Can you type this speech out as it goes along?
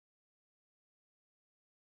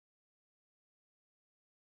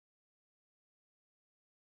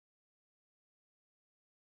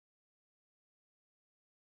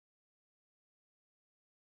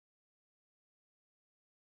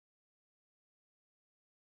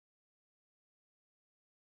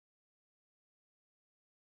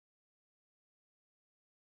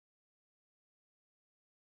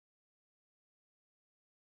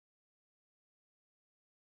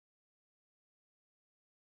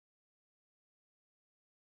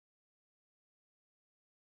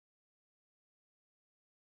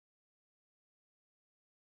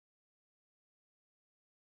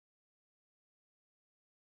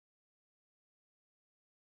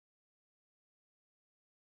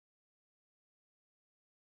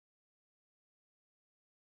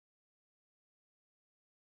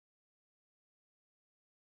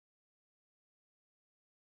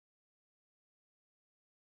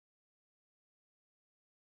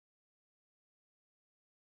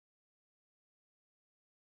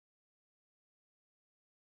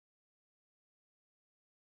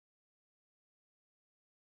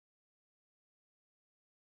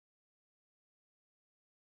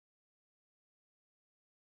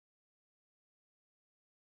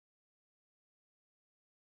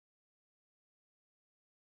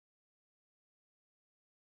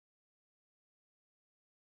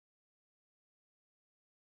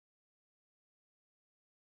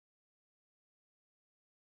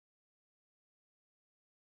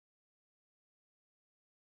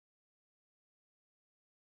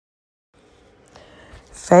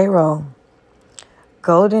Pharaoh,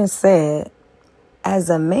 Golden said, as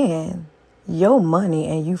a man, your money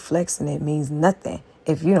and you flexing it means nothing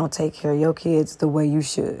if you don't take care of your kids the way you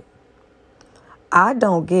should. I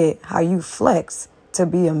don't get how you flex to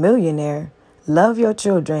be a millionaire, love your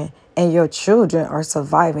children, and your children are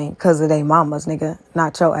surviving because of their mamas, nigga,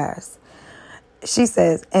 not your ass. She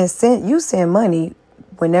says, and send money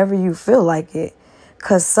whenever you feel like it,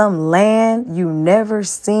 because some land you never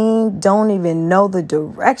seen, don't even know the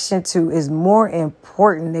direction to, is more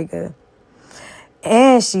important, nigga.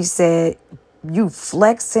 And she said, you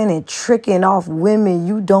flexing and tricking off women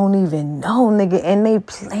you don't even know, nigga, and they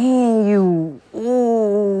playing you.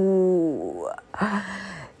 Ooh,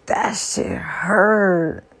 that shit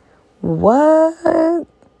hurt. What?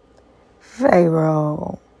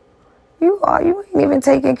 Pharaoh, you ain't even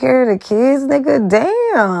taking care of the kids, nigga.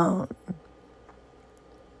 Damn.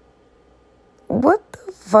 What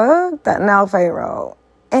the fuck? Now, Pharaoh.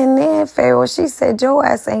 And then Pharaoh, she said, your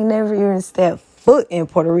ass ain't never even stepped foot in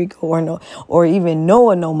Puerto Rico or even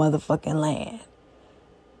know no motherfucking land.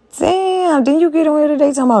 Damn, didn't you get on here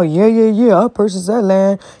today talking about, yeah, I purchased that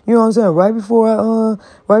land. You know what I'm saying? Right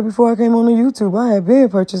before I came on the YouTube, I had been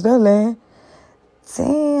purchased that land.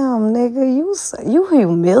 Damn, nigga, you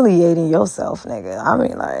humiliating yourself, nigga. I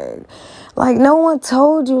mean, like no one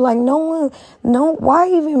told you, why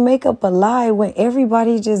even make up a lie when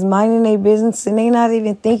everybody just minding their business and they not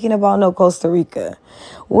even thinking about no Costa Rica?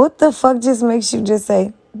 What the fuck just makes you just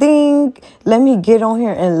say, ding, let me get on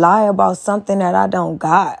here and lie about something that I don't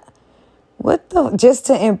got? Just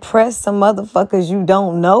to impress some motherfuckers you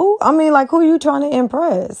don't know? I mean, who you trying to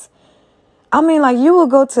impress? I mean, you will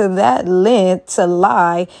go to that length to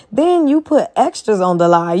lie, then you put extras on the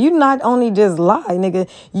lie. You not only just lie, nigga,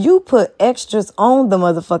 you put extras on the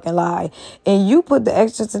motherfucking lie. And you put the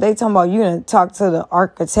extras today talking about you done talk to the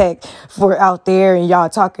architect for out there and y'all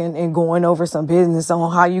talking and going over some business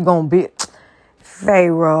on how you gonna be.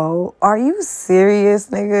 Pharaoh, are you serious,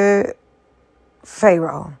 nigga?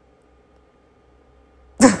 Pharaoh.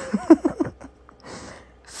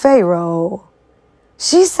 Pharaoh.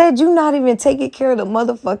 She said you not even taking care of the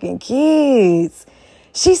motherfucking kids.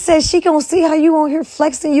 She said she gonna see how you on here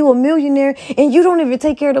flexing you a millionaire and you don't even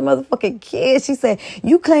take care of the motherfucking kids. She said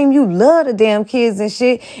you claim you love the damn kids and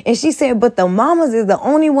shit. And she said, but the mamas is the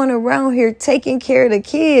only one around here taking care of the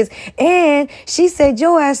kids. And she said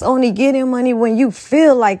your ass only getting money when you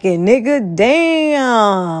feel like it, nigga.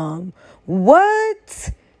 Damn.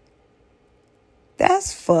 What?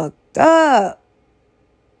 That's fucked up.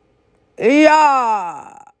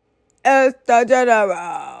 Yeah, it's the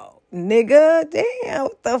general. Nigga, damn,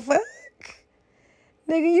 what the fuck?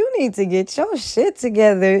 Nigga, you need to get your shit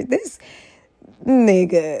together. This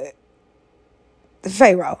nigga.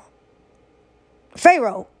 Pharaoh,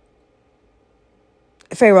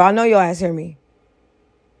 I know your ass hear me.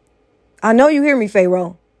 I know you hear me,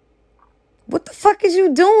 Pharaoh. What the fuck is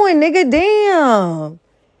you doing, nigga? Damn.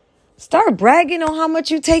 Start bragging on how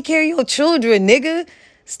much you take care of your children, nigga.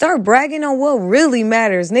 Start bragging on what really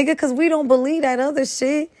matters, nigga, because we don't believe that other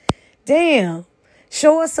shit. Damn.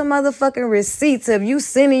 Show us some motherfucking receipts of you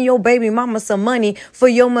sending your baby mama some money for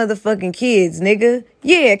your motherfucking kids, nigga.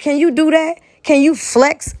 Yeah, can you do that? Can you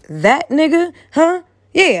flex that, nigga? Huh?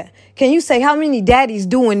 Yeah. Can you say how many daddies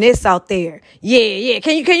doing this out there? Yeah.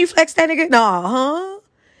 Can you flex that, nigga? Nah, huh?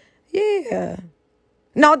 Yeah.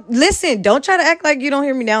 No, listen, don't try to act like you don't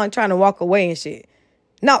hear me now and trying to walk away and shit.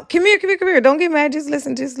 No, come here. Don't get mad. Just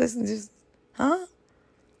listen. Huh?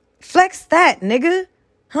 Flex that, nigga.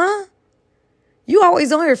 Huh? You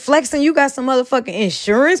always on here flexing. You got some motherfucking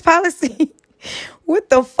insurance policy? What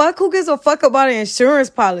the fuck? Who gives a fuck about an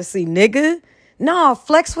insurance policy, nigga? Nah,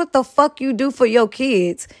 flex what the fuck you do for your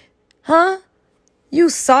kids. Huh? You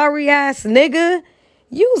sorry ass nigga.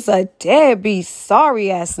 You's a deadbeat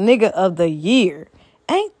sorry ass nigga of the year.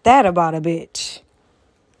 Ain't that about a bitch?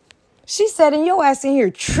 She said, and your ass in here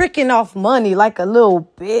tricking off money like a little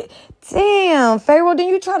bit. Damn, Pharaoh,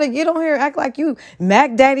 didn't you try to get on here and act like you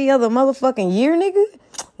Mac Daddy of the motherfucking year, nigga?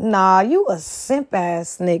 Nah, you a simp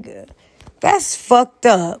ass nigga. That's fucked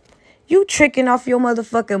up. You tricking off your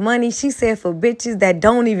motherfucking money. She said for bitches that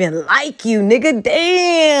don't even like you, nigga.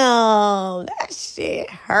 Damn, that shit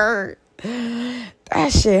hurt.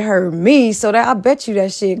 That shit hurt me. So that I bet you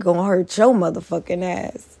that shit gonna hurt your motherfucking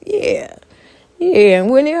ass. Yeah. Yeah, and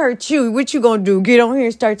when it hurts you, what you gonna do? Get on here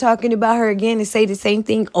and start talking about her again and say the same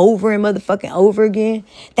thing over and motherfucking over again?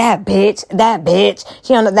 That bitch.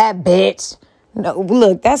 She don't know that bitch. No,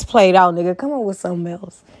 look, that's played out, nigga. Come on with something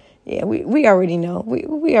else. Yeah, we already know.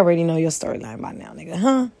 We already know your storyline by now, nigga,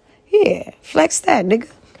 huh? Yeah, flex that, nigga.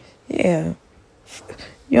 Yeah.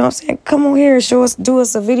 You know what I'm saying? Come on here and do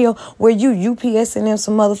us a video where you UPSing them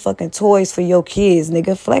some motherfucking toys for your kids,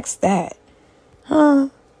 nigga. Flex that. Huh?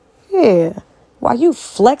 Yeah. Why you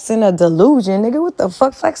flexing a delusion, nigga? What the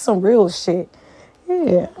fuck? Flex some real shit.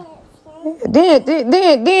 Yeah.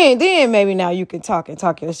 Then maybe now you can talk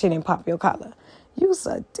your shit and pop your collar. You's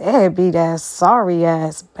a deadbeat ass, sorry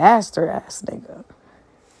ass, bastard ass nigga.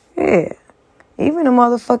 Yeah. Even a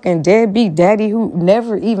motherfucking deadbeat daddy who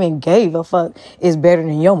never even gave a fuck is better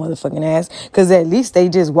than your motherfucking ass. Because at least they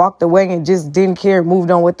just walked away and just didn't care and moved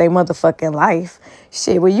on with their motherfucking life.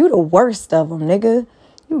 Shit, well, you the worst of them, nigga.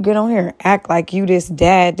 You get on here and act like you this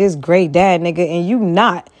great dad, nigga, and you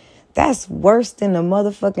not. That's worse than the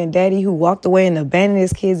motherfucking daddy who walked away and abandoned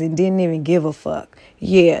his kids and didn't even give a fuck.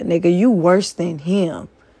 Yeah, nigga, you worse than him.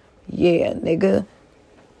 Yeah, nigga.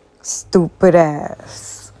 Stupid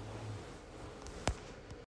ass.